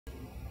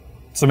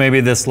So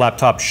maybe this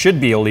laptop should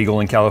be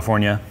illegal in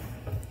California.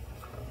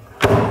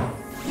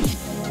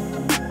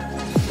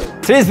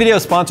 Today's video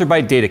is sponsored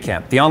by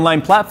DataCamp, the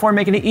online platform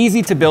making it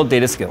easy to build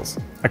data skills.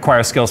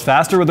 Acquire skills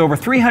faster with over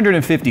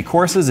 350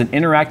 courses and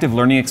interactive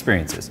learning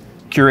experiences.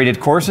 Curated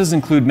courses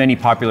include many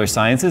popular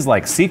sciences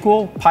like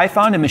SQL,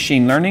 Python, and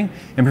machine learning,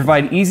 and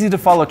provide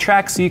easy-to-follow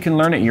tracks so you can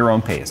learn at your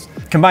own pace.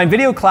 Combine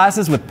video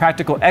classes with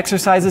practical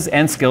exercises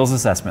and skills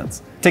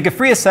assessments. Take a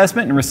free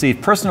assessment and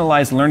receive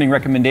personalized learning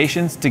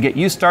recommendations to get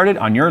you started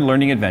on your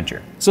learning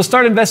adventure. So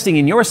start investing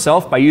in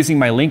yourself by using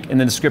my link in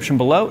the description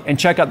below and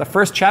check out the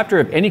first chapter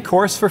of any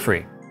course for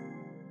free.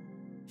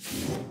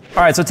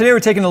 All right, so today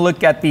we're taking a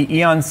look at the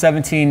Eon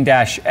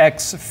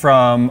 17-X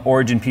from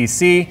Origin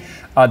PC.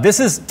 This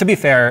is, to be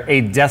fair,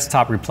 a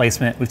desktop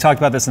replacement. We've talked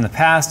about this in the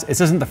past.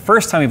 This isn't the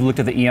first time we've looked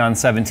at the Eon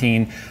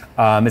 17.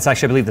 It's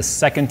actually, I believe, the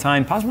second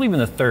time, possibly even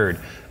the third.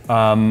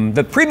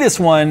 The previous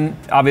one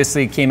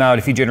obviously came out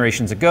a few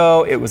generations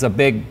ago. It was a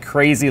big,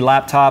 crazy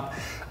laptop.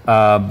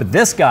 But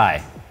this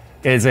guy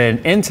is an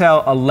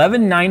Intel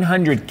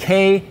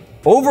 11900K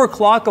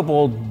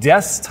overclockable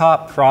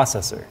desktop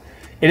processor.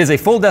 It is a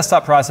full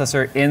desktop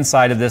processor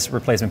inside of this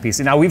replacement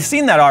PC. Now, we've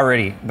seen that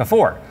already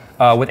before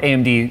with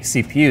AMD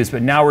CPUs,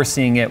 but now we're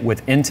seeing it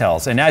with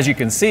Intels. And as you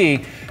can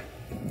see,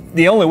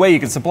 the only way you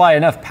can supply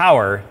enough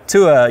power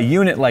to a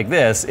unit like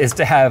this is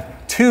to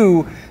have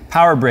two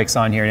power bricks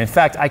on here. And in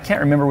fact, I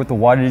can't remember what the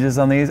wattage is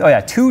on these. Oh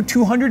yeah,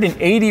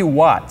 280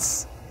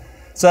 watts.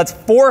 So that's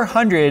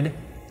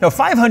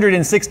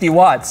 560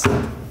 watts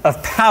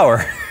of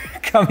power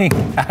coming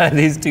out of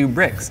these two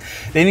bricks.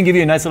 They even give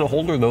you a nice little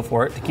holder though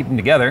for it to keep them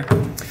together.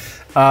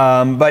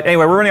 But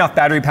anyway, we're running off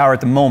battery power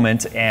at the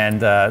moment, and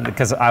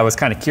because I was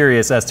kind of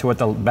curious as to what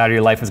the battery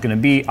life is going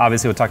to be.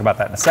 Obviously, we'll talk about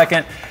that in a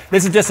second.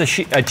 This is just a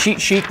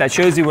cheat sheet that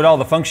shows you what all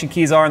the function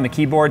keys are on the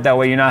keyboard. That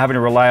way you're not having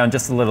to rely on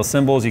just the little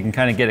symbols. You can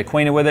kind of get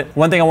acquainted with it.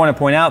 One thing I want to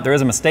point out, there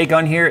is a mistake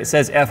on here. It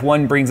says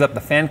F1 brings up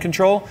the fan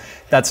control.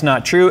 That's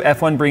not true.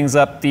 F1 brings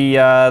up the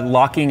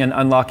locking and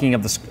unlocking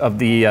of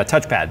the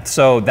touchpad.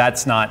 So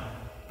that's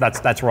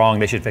wrong.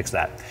 They should fix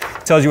that.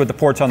 It tells you what the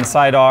ports on the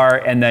side are,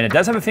 and then it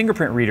does have a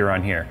fingerprint reader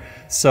on here.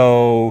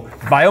 So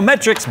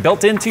biometrics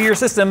built into your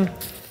system.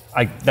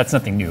 That's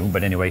nothing new,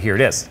 but anyway, here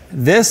it is.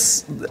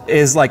 This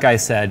is, like I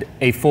said,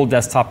 a full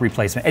desktop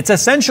replacement. It's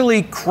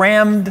essentially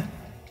crammed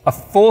a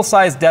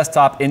full-size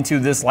desktop into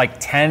this like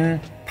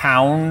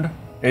 10-pound.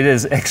 It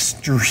is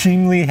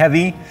extremely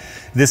heavy.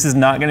 This is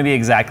not going to be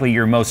exactly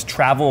your most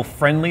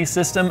travel-friendly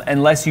system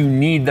unless you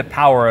need the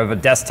power of a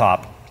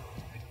desktop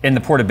in the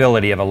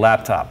portability of a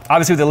laptop.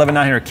 Obviously with the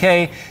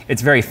 11900K,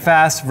 it's very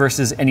fast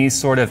versus any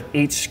sort of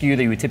HSKU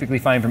that you would typically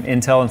find from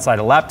Intel inside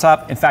a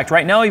laptop. In fact,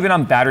 right now, even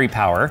on battery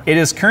power, it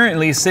is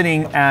currently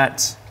sitting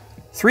at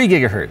 3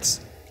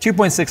 gigahertz,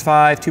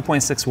 2.65,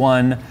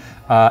 2.61,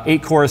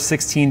 8 cores,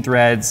 16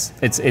 threads.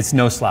 It's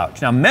no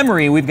slouch. Now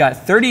memory, we've got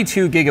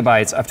 32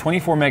 gigabytes of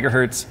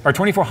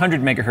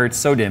 2400 megahertz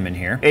SODIMM in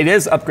here. It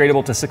is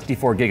upgradable to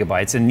 64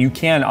 gigabytes, and you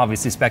can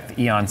obviously spec the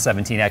Eon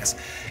 17X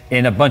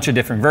in a bunch of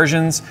different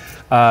versions.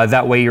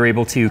 That way you're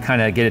able to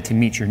kind of get it to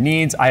meet your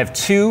needs. I have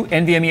two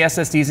NVMe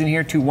SSDs in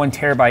here, two 1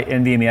 terabyte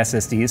NVMe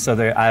SSDs.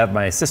 So I have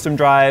my system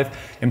drive,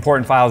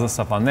 important files and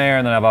stuff on there,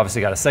 and then I've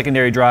obviously got a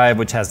secondary drive,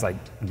 which has like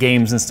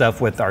games and stuff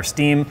with our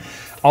Steam.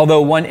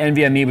 Although one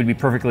NVMe would be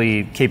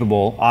perfectly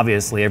capable,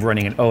 obviously, of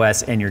running an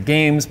OS and your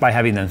games. By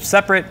having them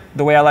separate,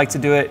 the way I like to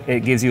do it, it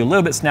gives you a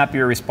little bit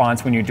snappier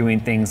response when you're doing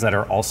things that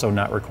are also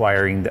not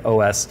requiring the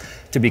OS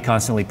to be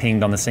constantly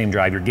pinged on the same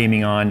drive you're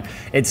gaming on.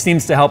 It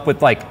seems to help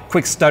with like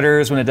quick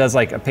stutters when it does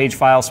like a page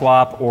file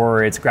swap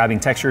or it's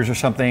grabbing textures or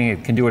something.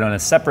 It can do it on a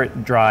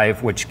separate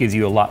drive, which gives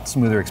you a lot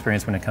smoother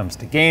experience when it comes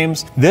to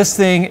games. This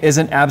thing is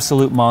an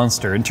absolute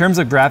monster. In terms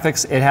of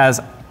graphics, it has,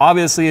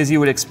 obviously, as you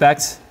would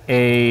expect,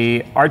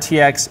 a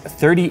RTX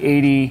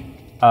 3080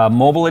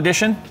 mobile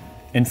edition.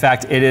 In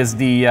fact, it is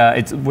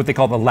it's what they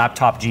call the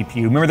laptop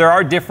GPU. Remember, there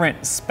are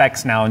different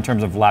specs now in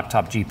terms of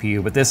laptop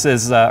GPU, but this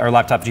is our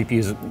laptop GPU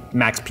is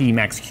Max P,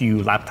 Max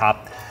Q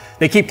laptop.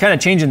 They keep kind of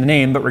changing the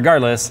name, but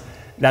regardless,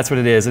 that's what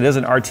it is. It is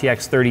an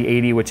RTX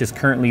 3080, which is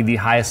currently the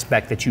highest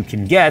spec that you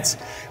can get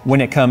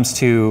when it comes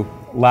to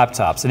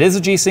laptops. It is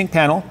a G-Sync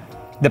panel.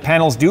 The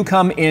panels do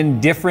come in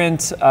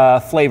different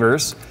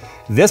flavors.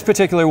 This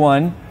particular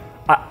one,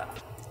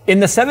 in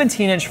the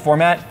 17-inch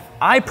format,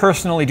 I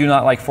personally do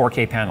not like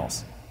 4K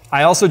panels.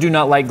 I also do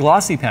not like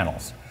glossy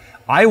panels.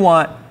 I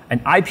want an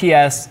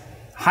IPS,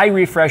 high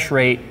refresh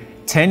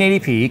rate,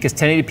 1080p, because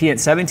 1080p at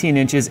 17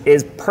 inches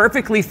is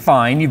perfectly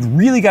fine. You've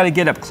really got to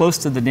get up close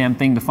to the damn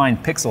thing to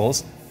find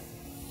pixels.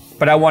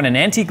 But I want an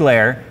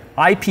anti-glare,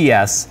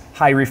 IPS,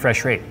 high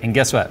refresh rate. And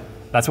guess what?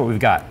 That's what we've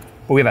got.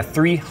 But we have a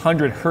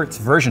 300 hertz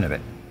version of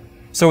it.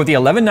 So with the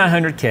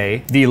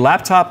 11900K, the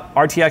laptop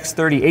RTX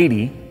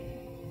 3080,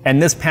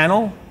 and this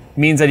panel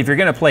means that if you're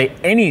gonna play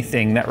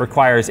anything that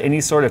requires any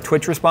sort of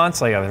twitch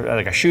response, like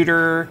a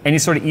shooter, any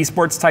sort of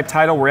esports type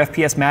title where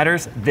FPS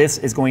matters, this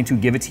is going to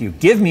give it to you.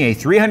 Give me a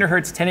 300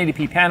 hertz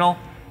 1080p panel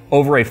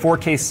over a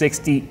 4K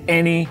 60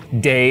 any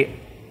day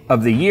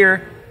of the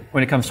year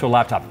when it comes to a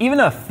laptop. Even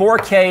a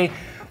 4K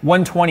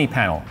 120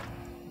 panel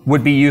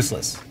would be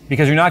useless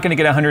because you're not going to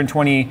get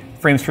 120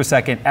 frames per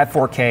second at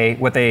 4K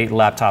with a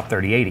laptop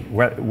 3080,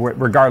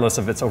 regardless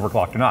if it's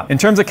overclocked or not. In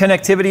terms of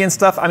connectivity and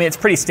stuff, I mean, it's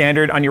pretty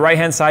standard. On your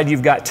right-hand side,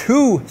 you've got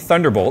 2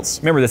 Thunderbolts.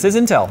 Remember, this is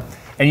Intel,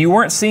 and you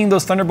weren't seeing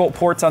those Thunderbolt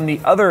ports on the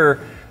other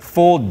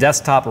full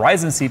desktop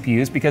Ryzen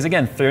CPUs because,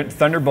 again,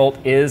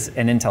 Thunderbolt is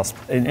an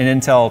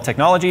Intel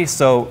technology,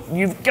 so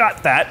you've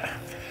got that.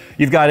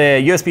 You've got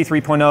a USB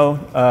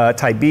 3.0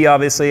 Type B,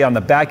 obviously. On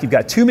the back, you've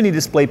got 2 mini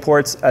display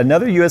ports,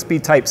 another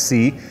USB Type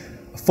C,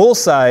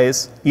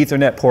 full-size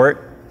Ethernet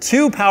port,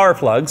 2 power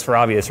plugs for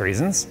obvious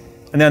reasons.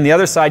 And then on the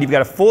other side, you've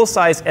got a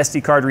full-size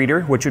SD card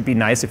reader, which would be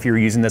nice if you were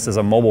using this as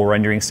a mobile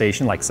rendering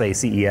station, like say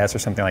CES or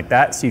something like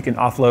that. So you can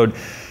offload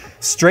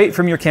straight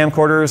from your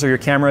camcorders or your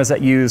cameras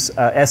that use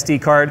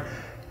SD card,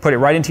 put it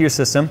right into your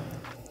system.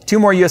 2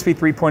 more USB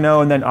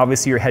 3.0, and then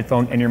obviously your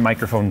headphone and your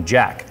microphone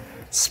jack.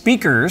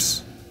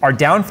 Speakers are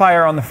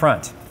downfire on the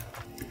front.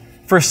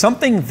 For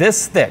something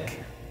this thick,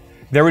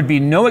 there would be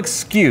no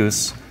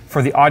excuse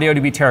for the audio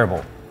to be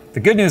terrible. The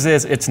good news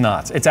is it's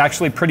not. It's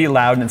actually pretty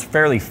loud and it's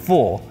fairly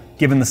full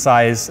given the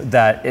size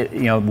that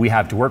we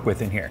have to work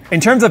with in here. In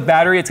terms of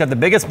battery, it's got the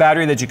biggest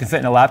battery that you can fit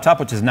in a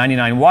laptop, which is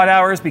 99 watt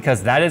hours,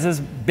 because that is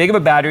as big of a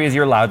battery as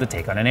you're allowed to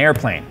take on an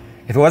airplane.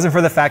 If it wasn't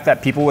for the fact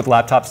that people with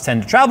laptops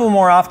tend to travel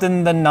more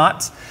often than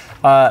not,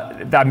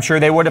 I'm sure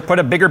they would have put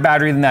a bigger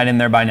battery than that in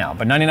there by now.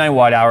 But 99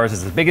 watt hours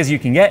is as big as you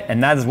can get,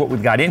 and that is what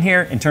we've got in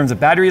here. In terms of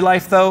battery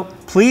life though,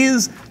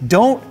 please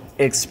don't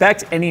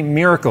expect any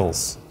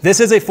miracles. This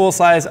is a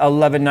full-size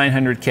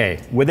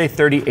 11900K with a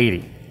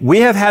 3080. We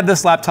have had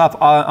this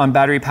laptop on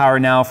battery power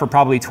now for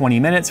probably 20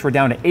 minutes. We're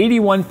down to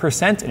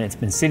 81% and it's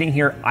been sitting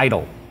here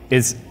idle.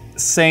 It's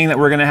saying that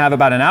we're gonna have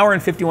about 1 hour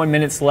and 51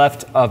 minutes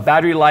left of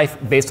battery life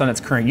based on its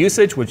current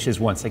usage, which is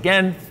once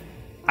again,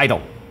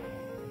 idle.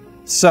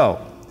 So,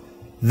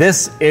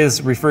 this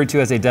is referred to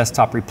as a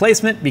desktop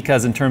replacement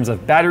because in terms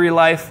of battery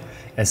life,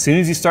 as soon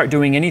as you start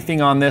doing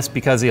anything on this,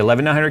 because the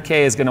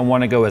 11900K is gonna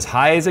wanna go as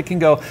high as it can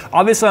go.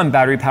 Obviously on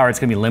battery power, it's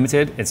gonna be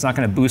limited. It's not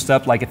gonna boost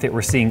up like if it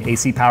were seeing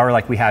AC power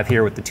like we have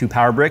here with the 2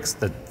 power bricks,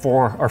 the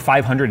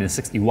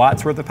 560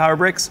 watts worth of power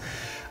bricks.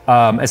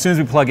 As soon as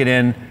we plug it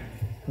in,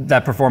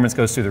 that performance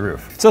goes through the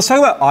roof. So let's talk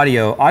about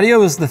audio.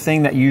 Audio is the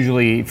thing that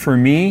usually, for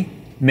me,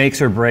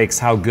 makes or breaks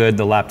how good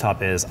the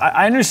laptop is.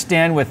 I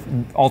understand with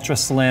ultra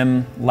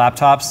slim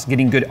laptops,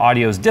 getting good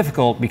audio is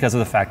difficult because of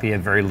the fact that you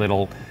have very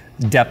little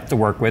depth to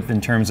work with in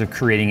terms of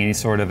creating any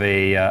sort of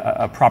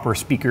a proper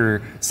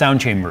speaker sound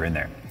chamber in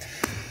there.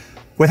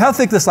 With how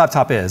thick this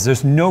laptop is,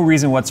 there's no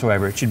reason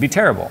whatsoever it should be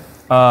terrible.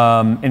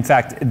 In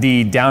fact,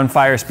 the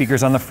downfire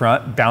speakers on the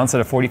front bounce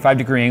at a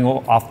 45-degree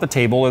angle off the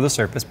table or the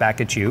surface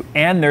back at you,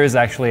 and there is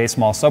actually a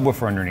small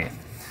subwoofer underneath.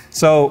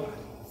 So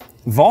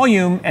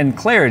volume and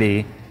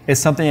clarity is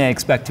something I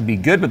expect to be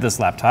good with this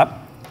laptop.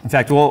 In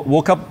fact,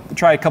 we'll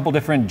try a couple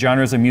different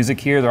genres of music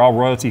here. They're all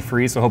royalty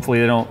free, so hopefully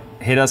they don't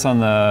hit us on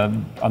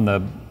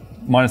the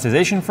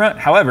monetization front.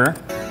 However,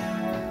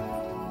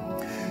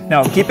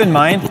 now keep in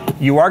mind,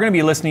 you are gonna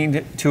be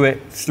listening to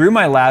it through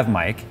my lav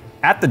mic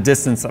at the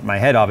distance that my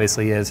head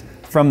obviously is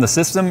from the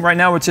system right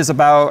now, which is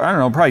about, I don't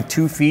know, probably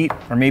 2 feet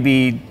or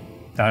maybe,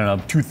 I don't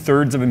know,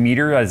 2/3 of a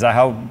meter. Is that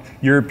how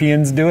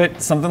Europeans do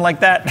it? Something like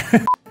that.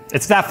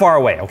 It's that far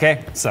away,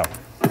 okay? So.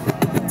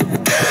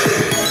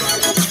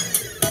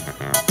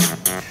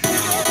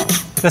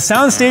 The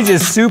soundstage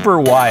is super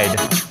wide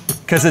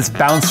because it's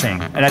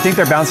bouncing, and I think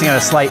they're bouncing at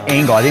a slight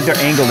angle. I think they're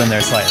angled in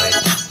there slightly.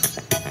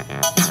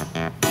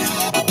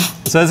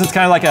 So this is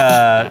kind of like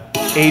a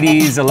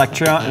 80s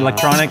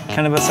electronic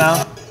kind of a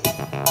sound.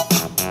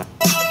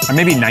 Or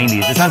maybe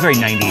 90s, it sounds very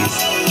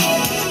 90s.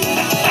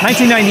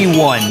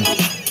 1991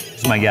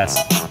 is my guess.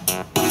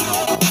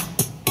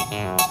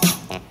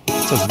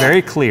 So it's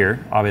very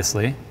clear,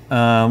 obviously.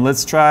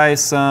 Let's try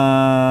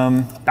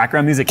some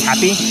background music,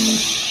 happy.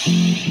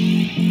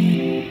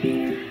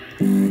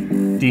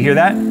 Do you hear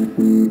that?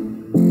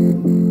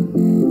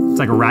 It's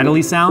like a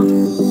rattly sound.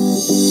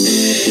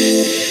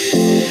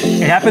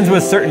 It happens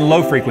with certain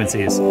low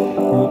frequencies.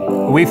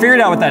 We figured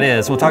out what that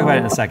is. We'll talk about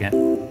it in a second.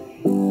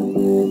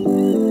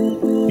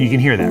 You can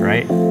hear that,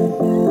 right?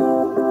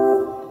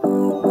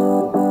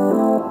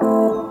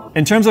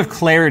 In terms of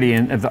clarity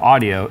of the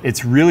audio,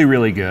 it's really,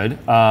 really good.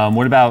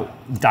 What about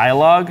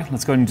dialogue?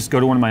 Let's go ahead and just go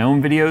to one of my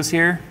own videos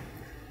here.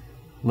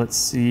 Let's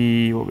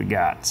see what we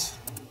got.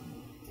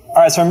 All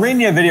right, so I'm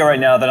reading you a video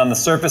right now that on the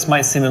surface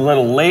might seem a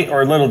little late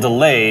or a little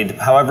delayed.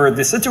 However,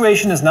 the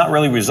situation is not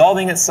really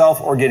resolving itself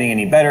or getting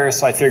any better,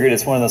 so I figured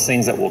it's one of those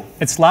things that will...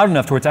 It's loud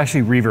enough to where it's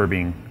actually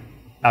reverbing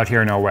out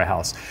here in our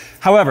warehouse.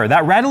 However,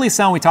 that rattly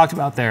sound we talked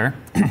about there,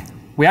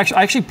 I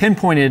actually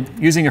pinpointed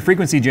using a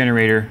frequency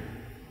generator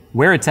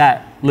where it's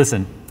at.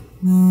 Listen.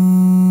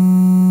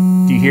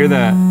 Do you hear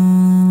that?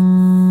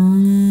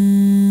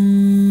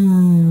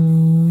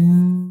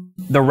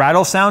 The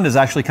rattle sound is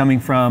actually coming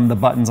from the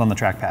buttons on the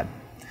trackpad.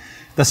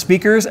 The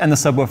speakers and the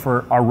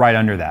subwoofer are right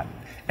under that.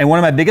 And one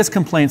of my biggest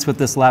complaints with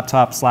this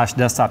laptop /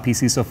 desktop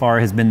PC so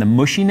far has been the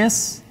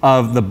mushiness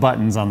of the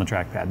buttons on the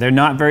trackpad. They're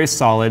not very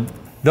solid.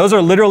 Those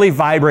are literally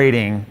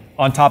vibrating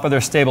on top of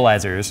their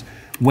stabilizers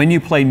when you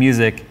play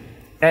music.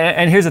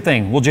 And here's the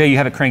thing, well, Jay, you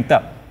have it cranked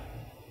up.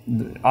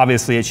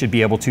 Obviously, it should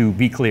be able to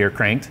be clear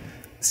cranked.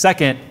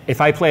 Second,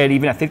 if I play it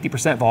even at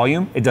 50%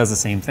 volume, it does the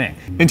same thing.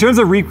 In terms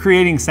of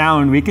recreating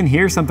sound, we can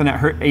hear something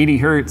at 80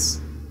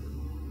 hertz.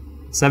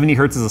 70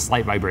 hertz is a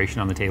slight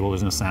vibration on the table,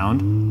 there's no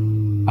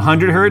sound.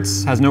 100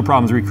 hertz has no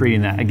problems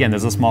recreating that. Again,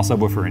 there's a small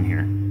subwoofer in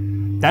here.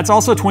 That's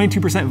also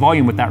 22%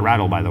 volume with that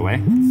rattle, by the way.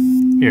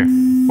 Here.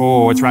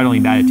 Oh, it's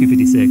rattling bad at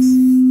 256.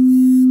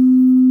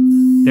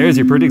 There's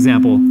your perfect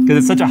example. Because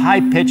it's such a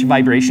high pitch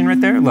vibration right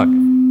there. Look,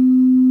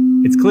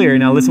 it's clear.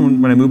 Now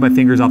listen when I move my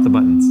fingers off the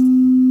buttons.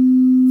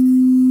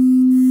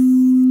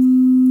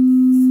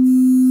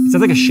 It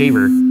sounds like a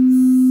shaver.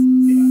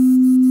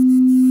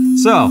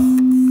 So,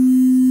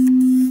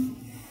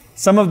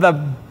 some of the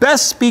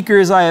best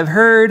speakers I have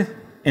heard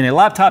in a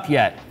laptop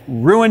yet,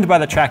 ruined by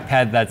the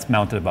trackpad that's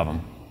mounted above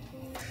them.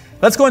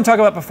 Let's go and talk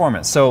about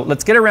performance. So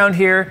let's get around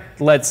here,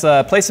 let's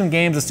play some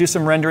games, let's do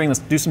some rendering, let's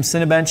do some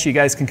Cinebench. You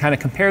guys can kind of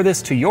compare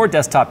this to your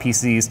desktop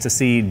PCs to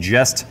see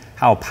just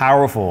how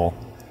powerful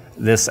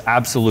this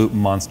absolute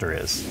monster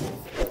is.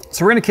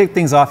 So we're gonna kick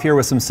things off here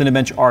with some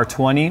Cinebench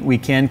R20. We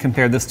can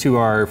compare this to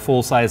our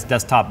full-size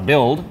desktop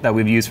build that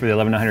we've used for the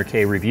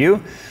 1100K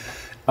review.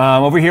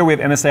 Over here we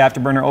have MSI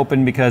Afterburner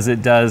open because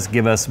it does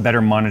give us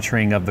better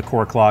monitoring of the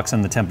core clocks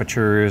and the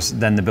temperatures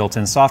than the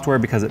built-in software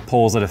because it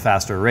pulls at a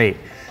faster rate.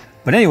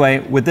 But anyway,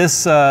 with this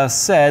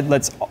said,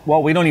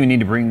 well, we don't even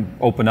need to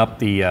open up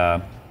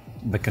the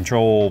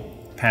control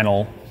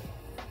panel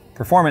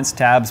performance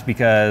tabs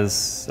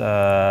because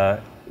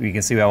you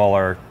can see we have all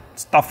our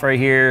stuff right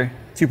here.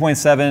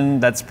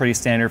 2.7, that's pretty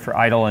standard for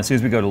idle. And as soon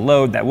as we go to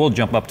load, that will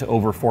jump up to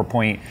over 4.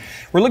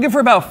 We're looking for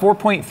about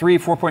 4.3,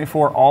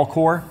 4.4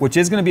 all-core, which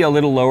is gonna be a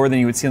little lower than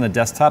you would see on the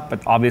desktop,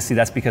 but obviously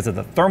that's because of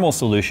the thermal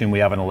solution we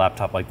have on a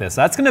laptop like this.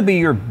 That's gonna be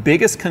your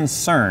biggest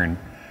concern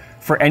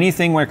for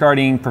anything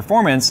regarding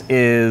performance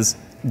is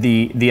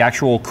the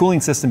actual cooling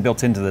system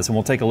built into this, and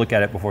we'll take a look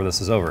at it before this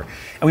is over.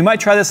 And we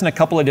might try this in a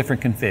couple of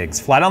different configs.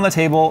 Flat on the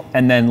table,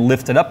 and then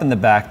lift it up in the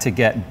back to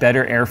get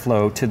better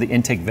airflow to the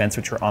intake vents,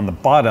 which are on the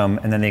bottom,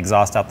 and then the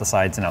exhaust out the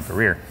sides and out the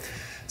rear.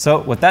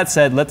 So with that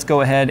said, let's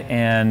go ahead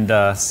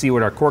and see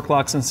what our core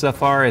clocks and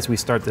stuff are as we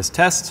start this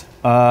test.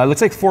 It looks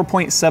like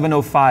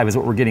 4.705 is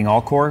what we're getting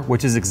all core,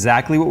 which is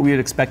exactly what we would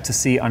expect to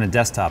see on a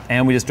desktop.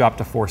 And we just dropped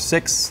to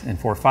 4.6 and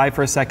 4.5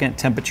 for a second.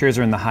 Temperatures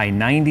are in the high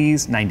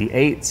 90s,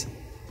 98,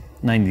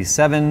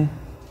 97.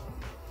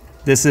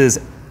 This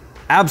is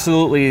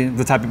absolutely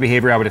the type of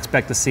behavior I would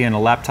expect to see on a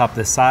laptop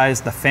this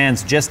size. The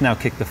fans just now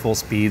kicked the full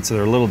speed, so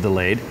they're a little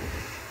delayed.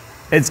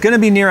 It's gonna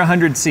be near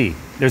 100C.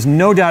 There's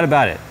no doubt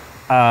about it.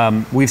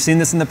 We've seen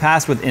this in the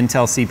past with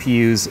Intel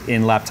CPUs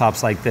in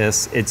laptops like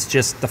this. It's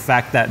just the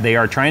fact that they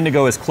are trying to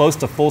go as close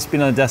to full speed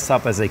on the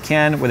desktop as they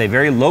can with a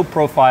very low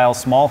profile,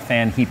 small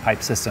fan heat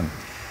pipe system.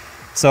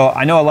 So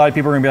I know a lot of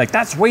people are gonna be like,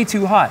 that's way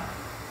too hot.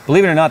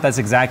 Believe it or not, that's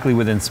exactly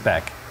within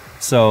spec.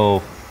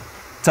 So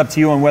it's up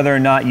to you on whether or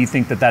not you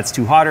think that that's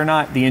too hot or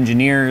not. The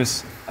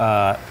engineers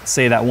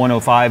say that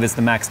 105 is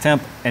the max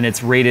temp, and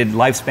its rated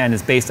lifespan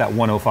is based at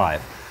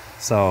 105.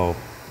 So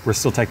we're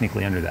still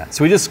technically under that.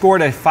 So we just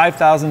scored a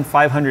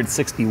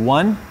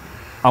 5,561.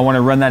 I want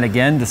to run that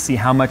again to see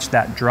how much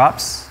that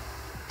drops.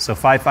 So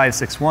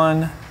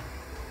 5,561.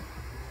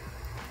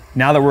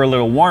 Now that we're a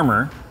little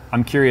warmer,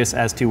 I'm curious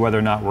as to whether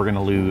or not we're going to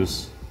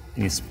lose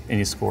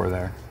any score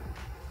there.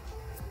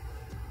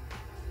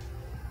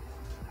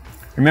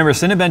 Remember,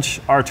 Cinebench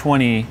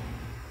R20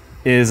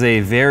 is a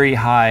very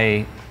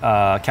high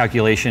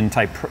calculation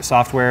type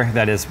software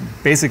that is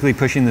basically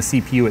pushing the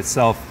CPU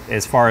itself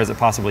as far as it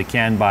possibly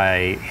can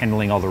by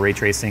handling all the ray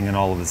tracing and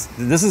all of this.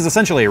 This is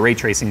essentially a ray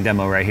tracing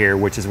demo right here,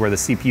 which is where the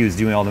CPU is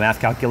doing all the math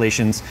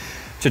calculations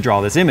to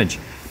draw this image.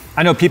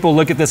 I know people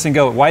look at this and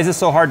go, why is it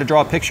so hard to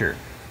draw a picture?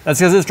 That's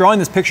because it's drawing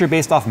this picture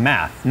based off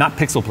math, not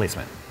pixel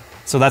placement.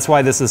 So that's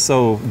why this is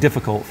so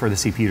difficult for the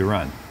CPU to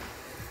run.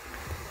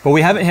 But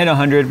we haven't hit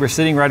 100. We're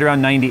sitting right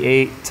around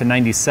 98 to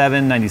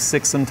 97,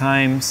 96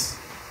 sometimes.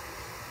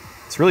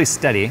 It's really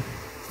steady.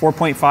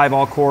 4.5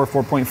 all core,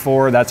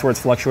 4.4, that's where it's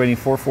fluctuating,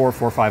 4.4,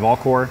 4.5 all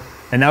core.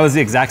 And that was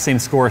the exact same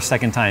score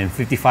second time,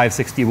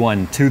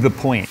 5561 to the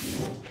point.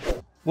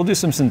 We'll do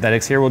some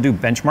synthetics here. We'll do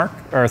benchmark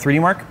or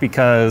 3D Mark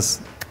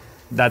because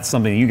that's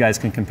something you guys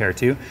can compare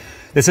to.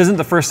 This isn't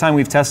the first time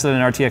we've tested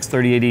an RTX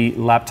 3080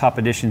 laptop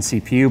edition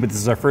CPU, but this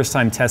is our first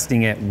time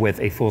testing it with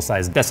a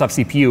full-size desktop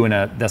CPU and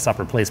a desktop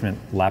replacement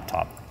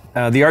laptop.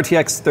 The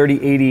RTX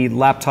 3080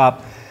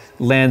 laptop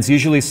lands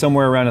usually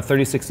somewhere around a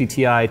 3060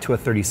 Ti to a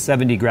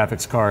 3070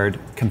 graphics card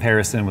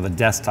comparison with a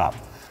desktop.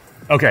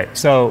 Okay,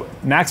 so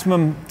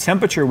maximum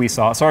temperature we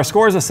saw, so our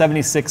score is a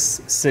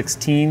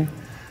 7616.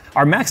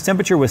 Our max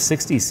temperature was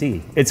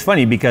 60C. It's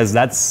funny because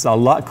that's a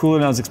lot cooler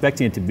than I was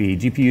expecting it to be.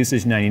 GPU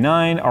usage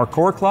 99. Our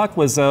core clock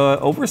was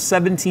over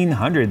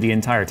 1700 the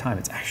entire time.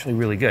 It's actually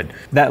really good.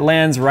 That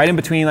lands right in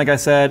between, like I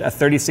said, a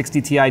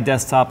 3060 Ti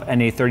desktop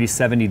and a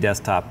 3070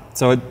 desktop.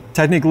 So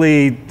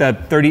technically the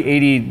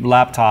 3080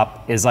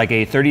 laptop is like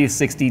a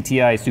 3060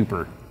 Ti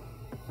Super.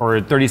 or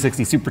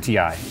 3060 Super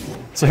Ti.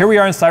 So here we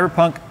are in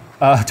Cyberpunk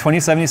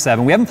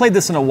 2077. We haven't played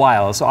this in a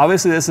while, so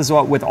obviously this is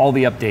what with all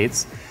the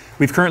updates.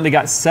 We've currently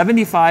got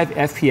 75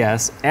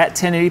 FPS at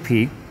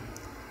 1080p.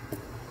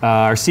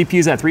 Our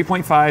CPU's at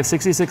 3.5,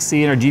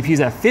 66C, and our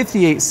GPU's at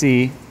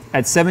 58C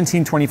at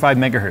 1725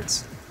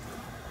 megahertz.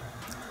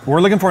 What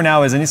we're looking for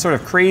now is any sort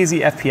of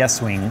crazy FPS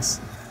swings.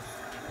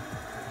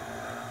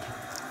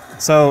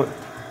 So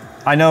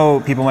I know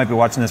people might be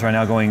watching this right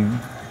now going,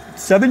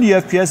 70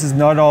 FPS is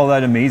not all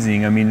that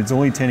amazing. I mean, it's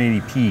only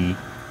 1080p.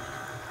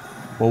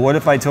 Well, what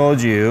if I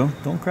told you,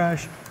 don't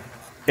crash,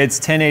 it's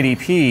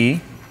 1080p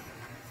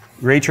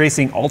Ray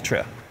Tracing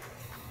Ultra?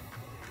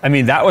 I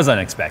mean, that was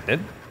unexpected.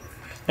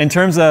 In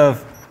terms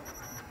of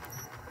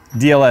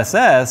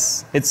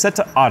DLSS, it's set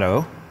to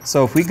auto.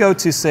 So if we go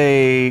to,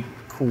 say,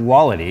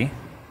 quality,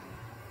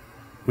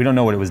 we don't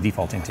know what it was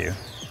defaulting to.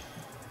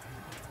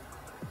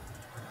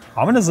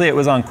 I'm gonna say it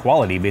was on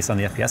quality based on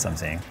the FPS I'm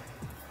seeing.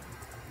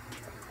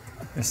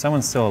 There's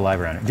someone still alive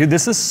around here. Dude,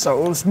 this is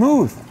so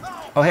smooth.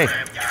 Oh, hey.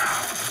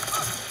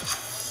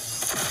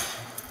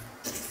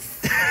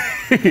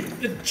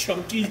 The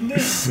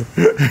chunkiness.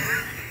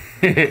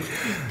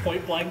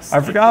 Point blank.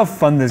 I forgot how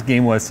fun this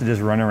game was to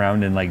just run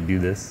around and like do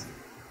this.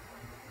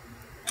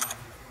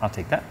 I'll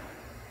take that.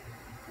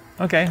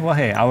 Okay, well,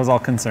 hey, I was all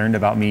concerned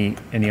about me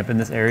ending up in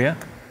this area.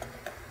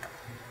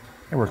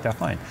 It worked out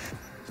fine.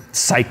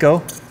 Psycho.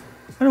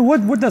 I don't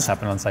know, what does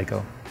happen on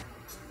Psycho?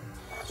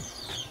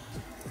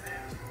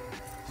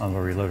 I'll go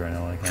reload right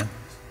now while I can.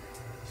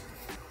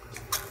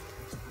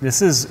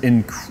 This is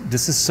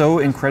so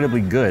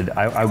incredibly good.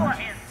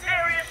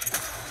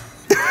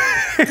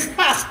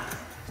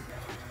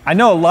 I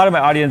know a lot of my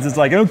audience is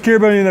like, I don't care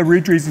about any of that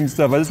ray tracing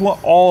stuff. I just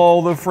want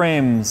all the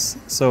frames.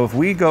 So if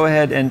we go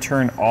ahead and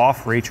turn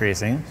off ray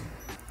tracing,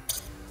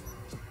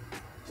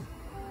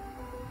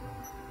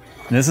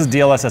 and this is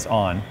DLSS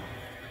on.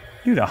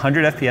 Dude,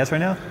 100 FPS right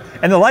now?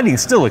 And the lighting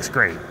still looks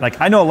great. Like,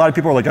 I know a lot of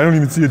people are like, I don't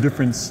even see a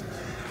difference.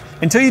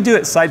 Until you do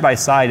it side by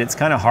side, it's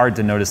kind of hard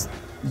to notice,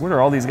 what are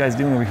all these guys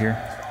doing over here?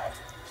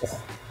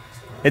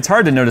 It's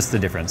hard to notice the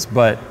difference,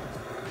 but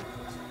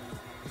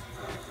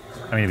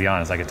I mean, to be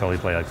honest, I could totally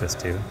play like this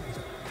too.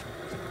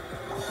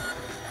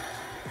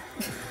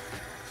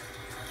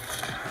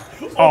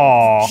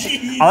 Oh,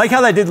 I like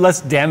how that did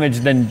less damage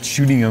than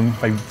shooting him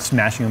by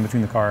smashing him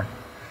between the car.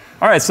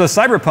 All right, so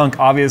Cyberpunk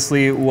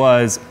obviously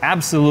was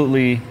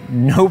absolutely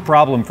no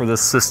problem for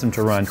this system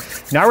to run.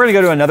 Now we're gonna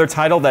go to another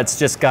title that's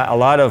just got a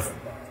lot of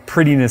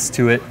prettiness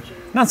to it.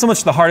 Not so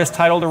much the hardest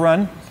title to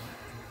run,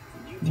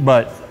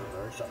 but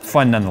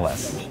fun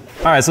nonetheless.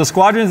 All right, so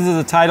Squadrons is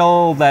a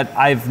title that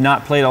I've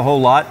not played a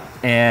whole lot,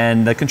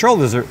 and the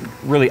controls are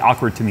really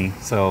awkward to me,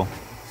 so.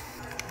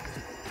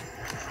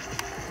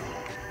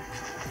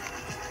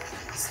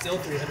 Still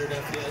 300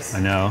 FPS. I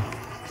know.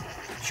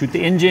 Shoot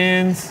the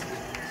engines.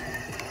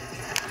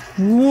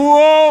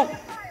 Whoa!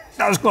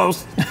 That was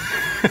close.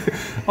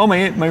 Oh,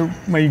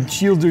 my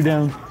shields are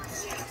down.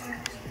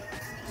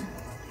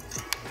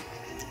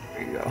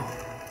 There you go.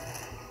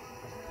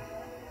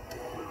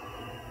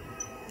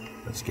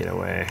 Let's get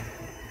away.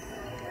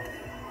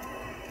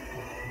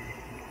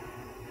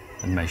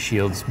 And my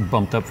shield's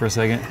bumped up for a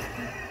second.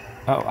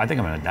 Oh, I think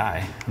I'm gonna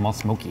die. I'm all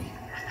smoky.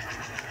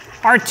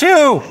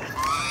 R2!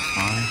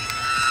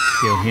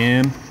 Kill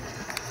him.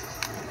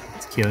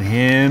 Let's kill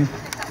him.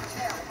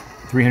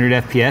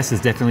 300 FPS is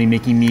definitely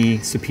making me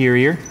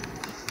superior.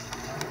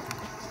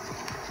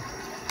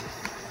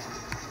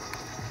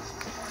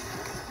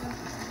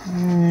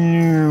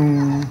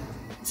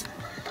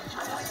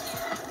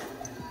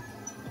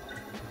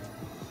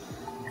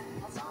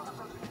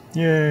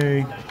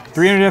 Yay.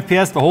 300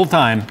 FPS the whole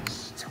time.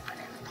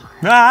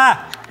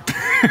 Ah!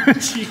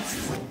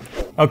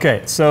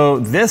 Okay, so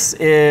this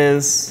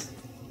is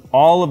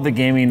all of the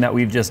gaming that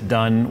we've just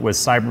done with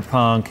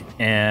Cyberpunk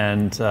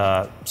and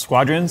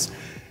Squadrons.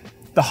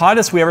 The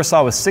hottest we ever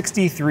saw was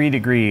 63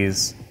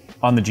 degrees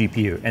on the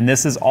GPU, and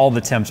this is all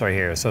the temps right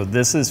here. So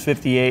this is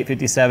 58,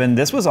 57.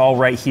 This was all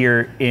right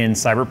here in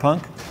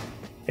Cyberpunk.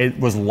 It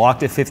was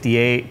locked at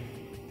 58,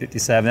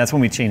 57. That's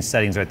when we changed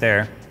settings right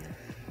there.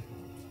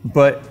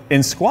 But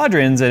in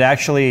Squadrons, it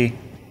actually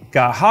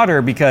got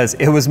hotter because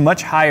it was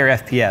much higher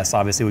FPS,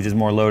 obviously, which is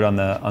more load on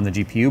the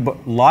GPU,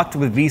 but locked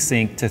with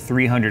VSync to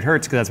 300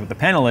 hertz, because that's what the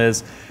panel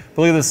is.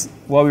 But look at this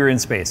while we were in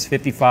space,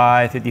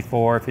 55,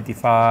 54,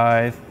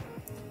 55.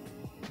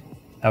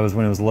 That was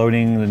when it was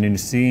loading the new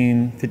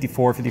scene,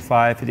 54,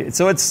 55, 50.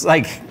 So it's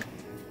like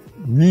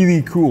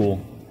really cool.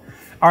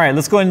 All right,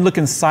 let's go ahead and look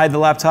inside the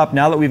laptop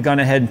now that we've gone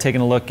ahead and taken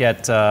a look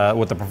at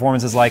what the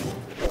performance is like.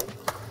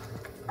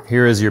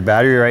 Here is your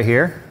battery right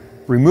here.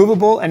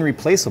 Removable and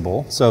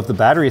replaceable. So if the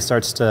battery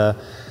starts to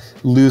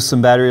lose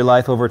some battery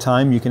life over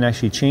time, you can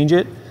actually change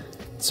it.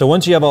 So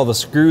once you have all the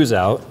screws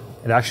out,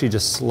 it actually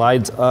just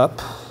slides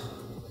up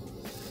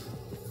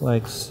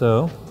like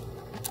so.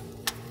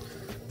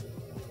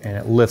 And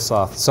it lifts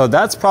off. So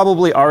that's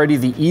probably already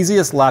the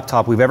easiest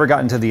laptop we've ever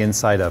gotten to the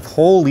inside of.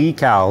 Holy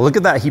cow, look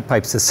at that heat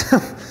pipe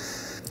system.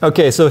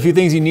 Okay, so a few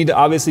things you need to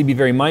obviously be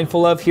very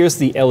mindful of. Here's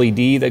the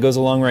LED that goes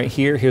along right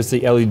here. Here's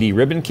the LED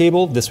ribbon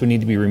cable. This would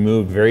need to be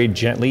removed very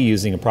gently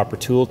using a proper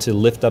tool to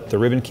lift up the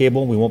ribbon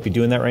cable. We won't be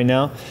doing that right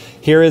now.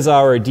 Here is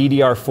our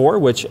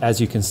DDR4, which,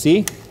 as you can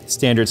see,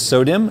 standard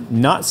SODIMM,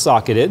 not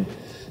socketed.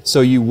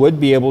 So you would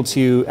be able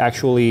to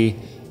actually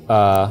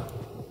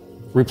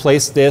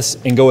replace this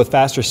and go with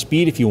faster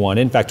speed if you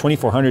wanted. In fact,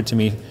 2400 to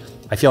me,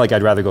 I feel like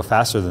I'd rather go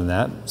faster than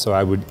that. So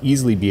I would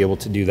easily be able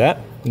to do that.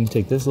 You can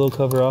take this little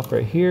cover off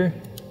right here.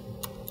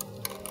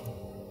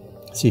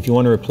 See if you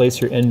want to replace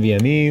your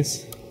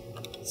NVMEs.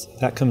 So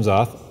that comes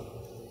off.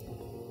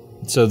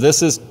 So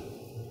this is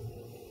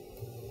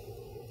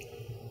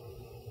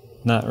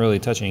not really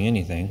touching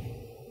anything.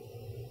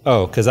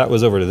 Oh, because that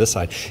was over to this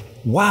side.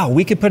 Wow,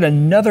 we could put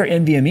another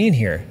NVMe in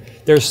here.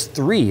 There's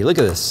 3, look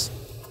at this.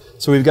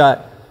 So we've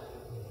got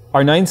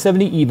our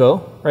 970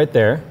 EVO right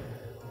there.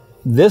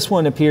 This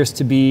one appears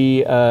to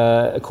be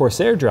a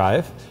Corsair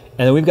drive.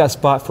 And then we've got a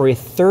spot for a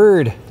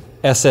 3rd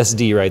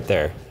SSD right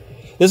there.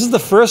 This is the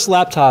first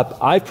laptop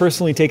I've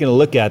personally taken a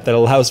look at that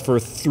allows for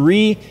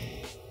 3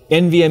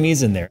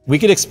 NVMEs in there. We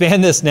could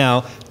expand this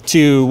now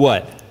to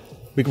what?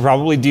 We could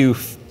probably do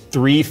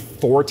 3,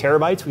 4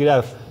 terabytes. We could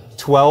have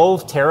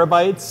 12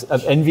 terabytes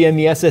of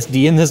NVMe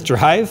SSD in this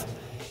drive,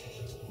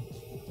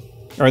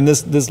 or in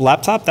this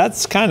laptop.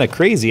 That's kind of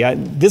crazy.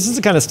 This is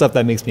the kind of stuff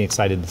that makes me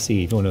excited to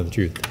see, if you want to know the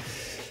truth.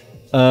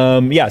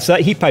 Yeah, so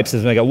that heat pipe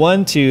system, I got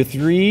 1, 2,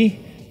 3,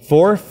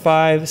 4,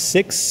 5,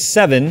 6,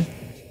 7,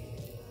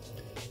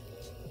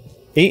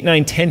 8,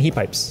 9, 10 heat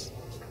pipes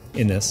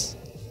in this.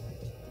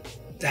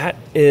 That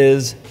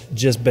is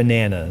just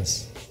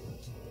bananas.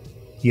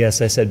 Yes,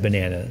 I said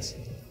bananas.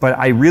 But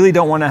I really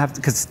don't want to have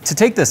to, because to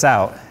take this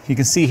out, you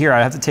can see here,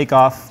 I have to take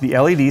off the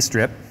LED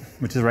strip,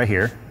 which is right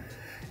here.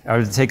 I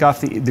would take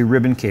off the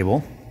ribbon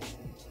cable.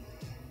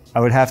 I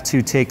would have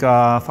to take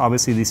off,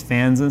 obviously, these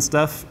fans and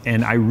stuff,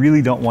 and I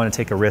really don't want to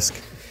take a risk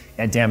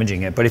at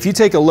damaging it. But if you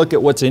take a look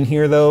at what's in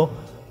here, though,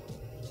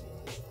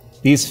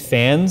 these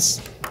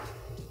fans,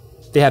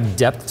 they have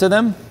depth to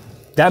them.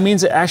 That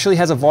means it actually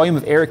has a volume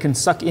of air it can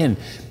suck in.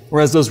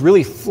 Whereas those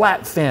really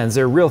flat fans,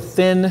 they're real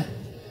thin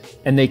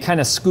and they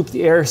kind of scoop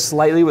the air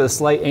slightly with a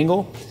slight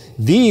angle.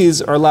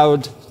 These are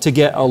allowed to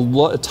get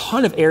a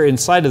ton of air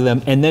inside of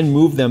them and then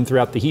move them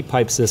throughout the heat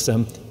pipe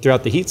system,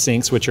 throughout the heat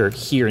sinks, which are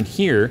here and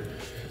here.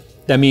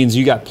 That means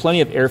you got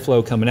plenty of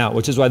airflow coming out,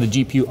 which is why the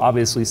GPU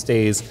obviously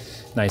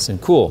stays nice and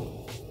cool.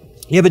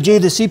 Yeah, but Jay,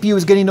 the CPU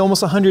is getting to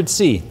almost 100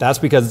 C. That's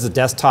because it's a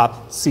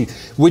desktop C.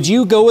 Would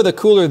you go with a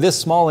cooler this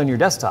small in your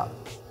desktop?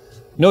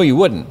 No, you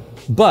wouldn't.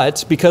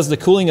 But because the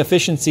cooling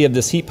efficiency of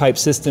this heat pipe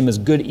system is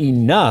good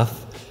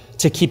enough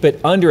to keep it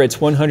under its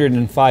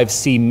 105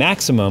 C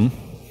maximum,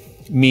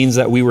 means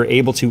that we were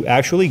able to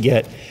actually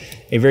get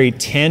a very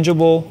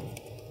tangible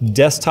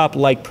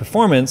desktop-like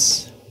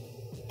performance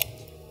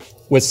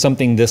with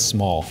something this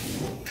small.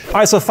 All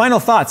right, so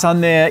final thoughts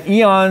on the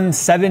Eon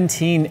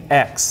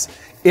 17X.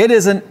 It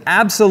is an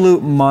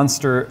absolute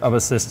monster of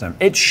a system.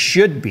 It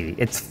should be.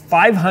 It's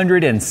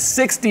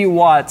 560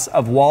 watts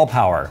of wall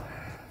power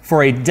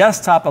for a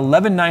desktop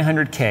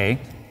 11900K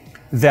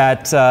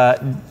that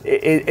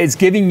is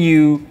giving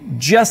you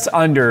just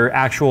under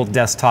actual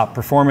desktop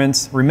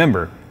performance.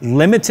 Remember,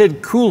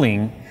 limited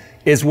cooling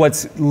is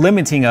what's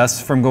limiting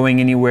us from going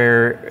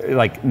anywhere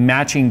like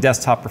matching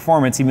desktop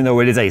performance, even though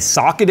it is a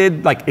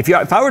socketed, like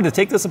if I were to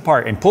take this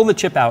apart and pull the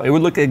chip out, it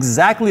would look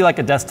exactly like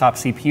a desktop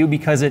CPU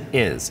because it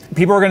is.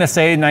 People are gonna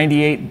say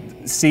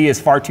 98C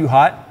is far too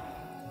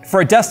hot.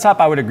 For a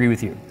desktop, I would agree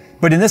with you.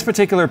 But in this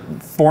particular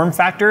form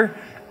factor,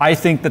 I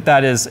think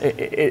that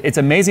it's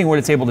amazing what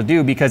it's able to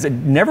do because it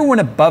never went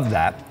above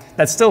that.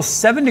 That's still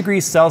 7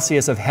 degrees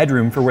Celsius of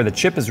headroom for where the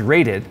chip is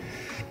rated,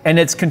 and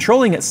it's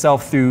controlling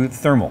itself through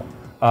thermal.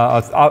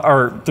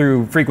 Or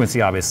through frequency,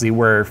 obviously,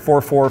 where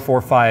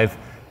 4445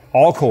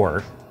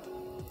 all-core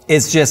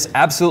is just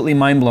absolutely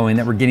mind-blowing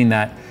that we're getting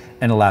that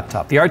in a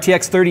laptop. The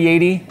RTX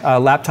 3080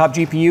 laptop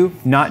GPU,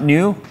 not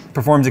new,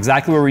 performs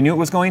exactly where we knew it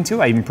was going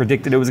to. I even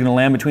predicted it was going to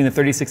land between the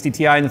 3060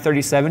 Ti and the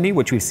 3070,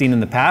 which we've seen in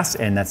the past,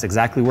 and that's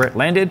exactly where it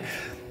landed.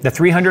 The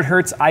 300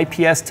 Hertz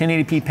IPS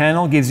 1080p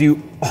panel gives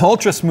you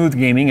ultra-smooth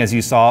gaming, as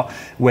you saw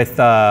with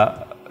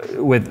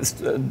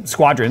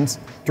Squadrons,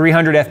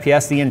 300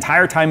 FPS the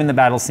entire time in the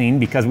battle scene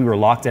because we were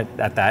locked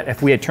at that.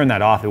 If we had turned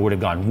that off, it would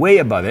have gone way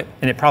above it,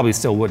 and it probably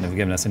still wouldn't have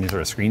given us any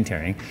sort of screen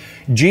tearing.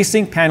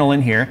 G-Sync panel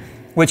in here,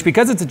 which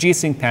because it's a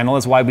G-Sync panel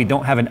is why we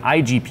don't have an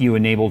iGPU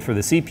enabled for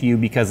the CPU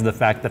because of the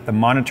fact that the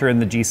monitor in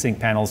the G-Sync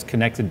panel is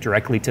connected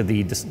directly to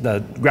the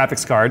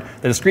graphics card,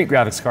 the discrete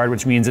graphics card,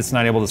 which means it's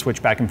not able to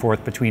switch back and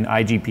forth between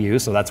iGPU,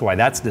 so that's why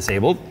that's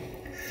disabled.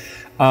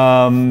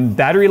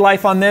 Battery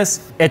life on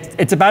this,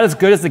 it's about as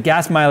good as the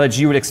gas mileage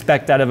you would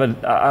expect out of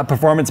a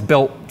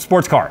performance-built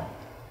sports car.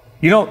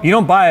 You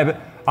don't buy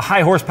a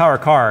high horsepower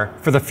car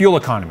for the fuel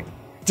economy,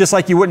 just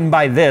like you wouldn't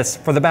buy this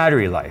for the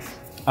battery life.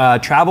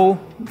 Travel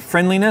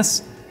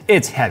friendliness,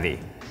 it's heavy.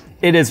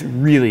 It is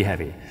really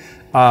heavy.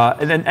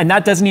 And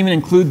that doesn't even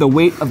include the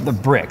weight of the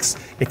bricks.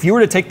 If you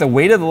were to take the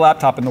weight of the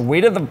laptop and the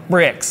weight of the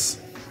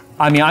bricks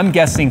I mean, I'm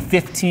guessing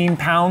 15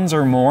 pounds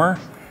or more.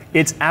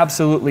 It's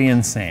absolutely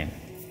insane.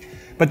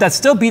 But that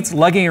still beats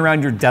lugging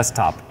around your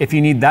desktop if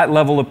you need that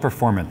level of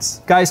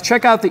performance. Guys,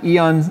 check out the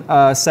Eon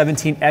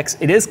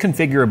 17X. It is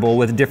configurable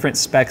with different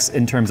specs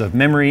in terms of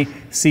memory,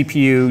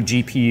 CPU,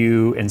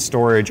 GPU, and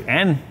storage,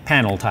 and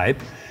panel type.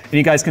 And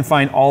you guys can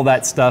find all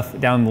that stuff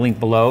down in the link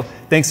below.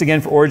 Thanks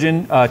again to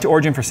Origin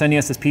for sending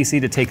us this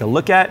PC to take a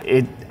look at.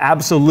 It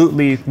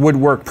absolutely would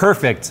work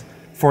perfect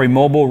for a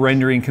mobile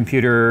rendering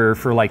computer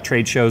for like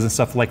trade shows and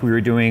stuff like we were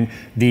doing.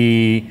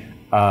 The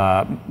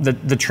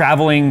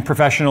traveling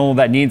professional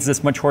that needs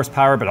this much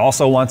horsepower but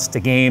also wants to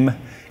game.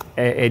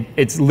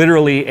 It's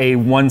literally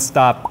a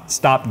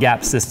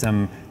stopgap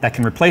system that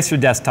can replace your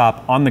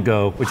desktop on the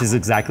go, which is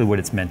exactly what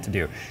it's meant to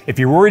do. If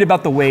you're worried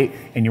about the weight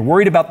and you're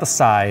worried about the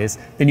size,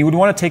 then you would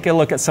want to take a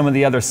look at some of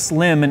the other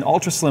slim and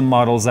ultra slim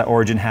models that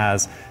Origin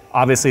has.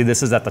 Obviously,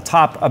 this is at the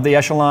top of the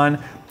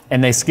echelon,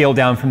 and they scale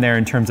down from there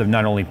in terms of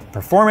not only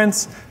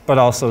performance, but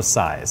also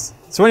size.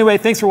 So anyway,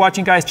 thanks for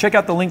watching, guys. Check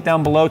out the link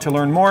down below to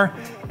learn more.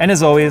 And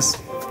as always,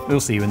 we'll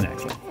see you in the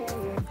next one.